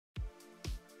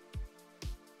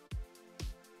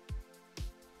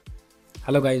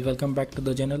Hello guys, welcome back to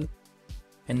the channel,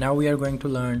 and now we are going to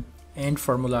learn AND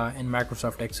formula in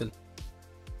Microsoft Excel.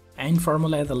 AND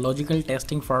formula is a logical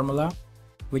testing formula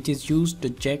which is used to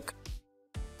check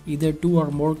either two or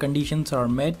more conditions are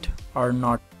met or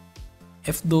not.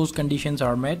 If those conditions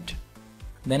are met,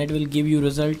 then it will give you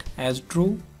result as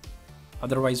true,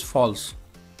 otherwise false.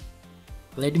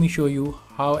 Let me show you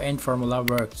how AND formula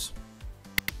works.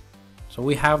 So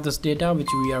we have this data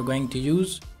which we are going to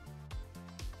use.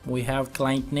 We have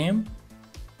client name,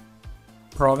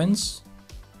 province,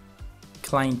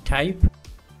 client type,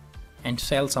 and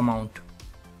sales amount.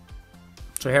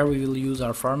 So here we will use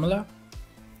our formula,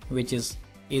 which is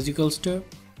equals to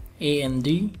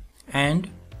AND and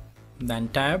then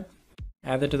tab,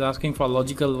 as it is asking for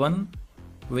logical 1,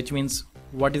 which means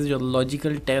what is your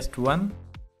logical test 1,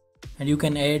 and you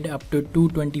can add up to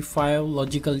 225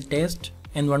 logical tests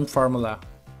in one formula,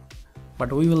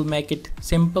 but we will make it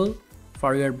simple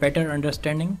for your better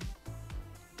understanding.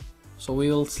 So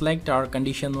we will select our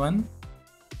condition 1,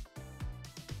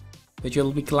 which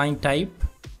will be client type.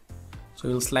 So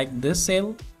we will select this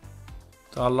cell.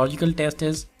 So our logical test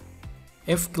is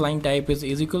if client type is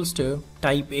equals to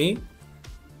type A.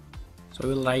 So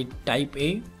we will write type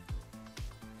A,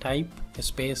 type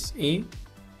space A,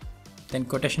 then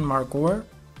quotation mark over.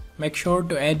 Make sure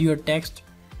to add your text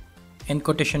in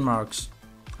quotation marks,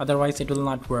 otherwise it will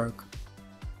not work,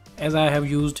 as I have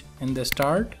used in the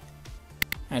start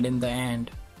and in the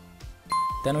end.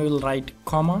 Then we will write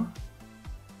comma.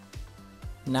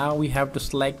 Now we have to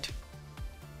select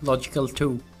logical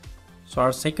 2. So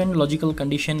our second logical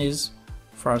condition is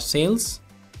for sales.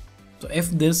 So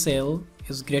if this sale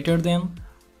is greater than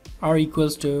or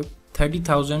equals to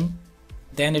 30,000,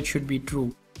 then it should be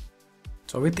true.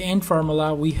 So with the AND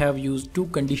formula we have used two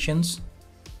conditions.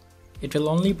 It will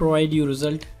only provide you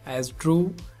result as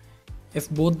true if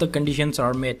both the conditions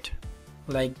are met,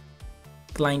 like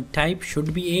client type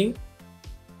should be A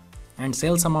and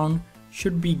sales amount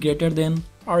should be greater than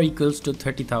or equals to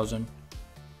 30,000.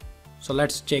 So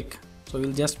let's check. So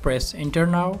we'll just press enter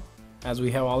now, as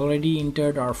we have already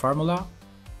entered our formula.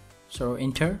 So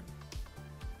enter,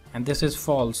 and this is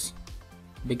false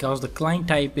because the client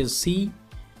type is C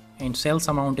and sales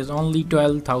amount is only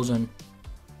 12,000.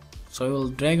 So we will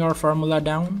drag our formula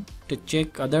down to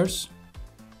check others.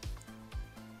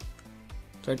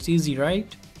 So it's easy,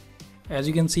 right? As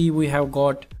you can see, we have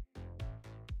got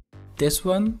this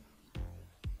one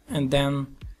and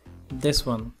then this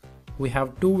one. We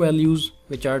have two values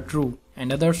which are true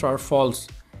and others are false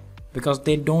because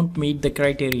they don't meet the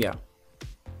criteria.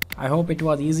 I hope it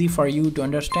was easy for you to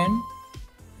understand.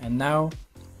 And now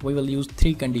we will use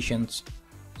three conditions.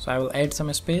 So I will add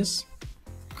some space,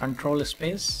 control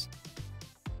space,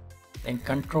 then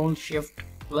control shift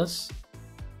plus.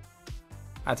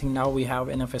 I think now we have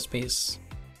enough space.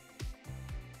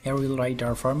 Here we will write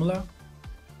our formula.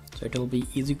 So it will be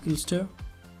equals to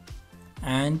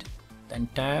and then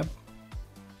tab.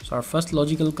 So our first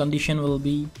logical condition will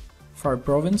be for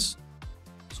province.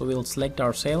 So we will select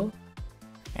our cell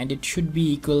and it should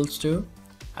be equals to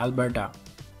Alberta.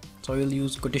 So we will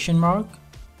use quotation mark,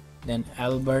 then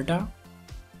Alberta,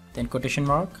 then quotation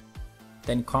mark,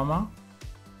 then comma.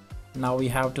 Now we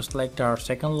have to select our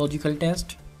second logical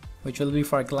test, which will be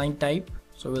for client type.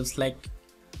 So we'll select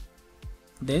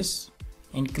this,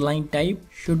 and client type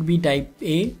should be type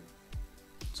A.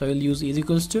 So we'll use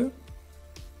equals to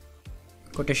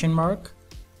quotation mark,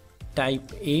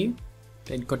 type A,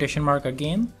 then quotation mark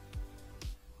again,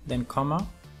 then comma.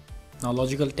 Now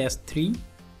logical test 3,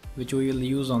 which we will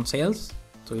use on sales.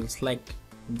 So we'll select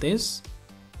this.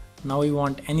 Now we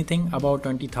want anything above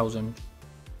 20,000.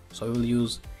 So we will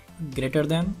use greater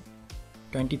than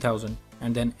 20,000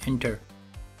 and then enter,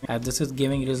 as this is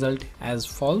giving result as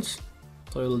false.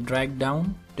 So we will drag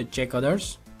down to check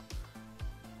others.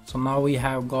 So now we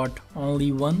have got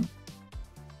only one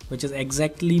which is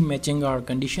exactly matching our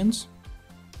conditions,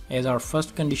 as our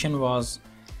first condition was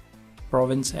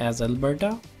province as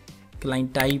Alberta,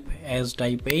 client type as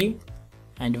type A,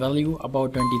 and value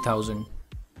about 20,000,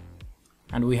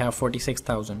 and we have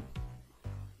 46,000.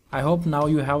 I hope now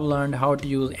you have learned how to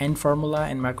use AND formula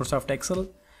in Microsoft Excel.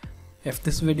 If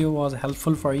this video was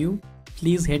helpful for you,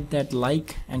 please hit that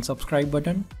like and subscribe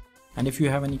button, and if you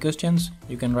have any questions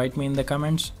you can write me in the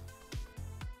comments.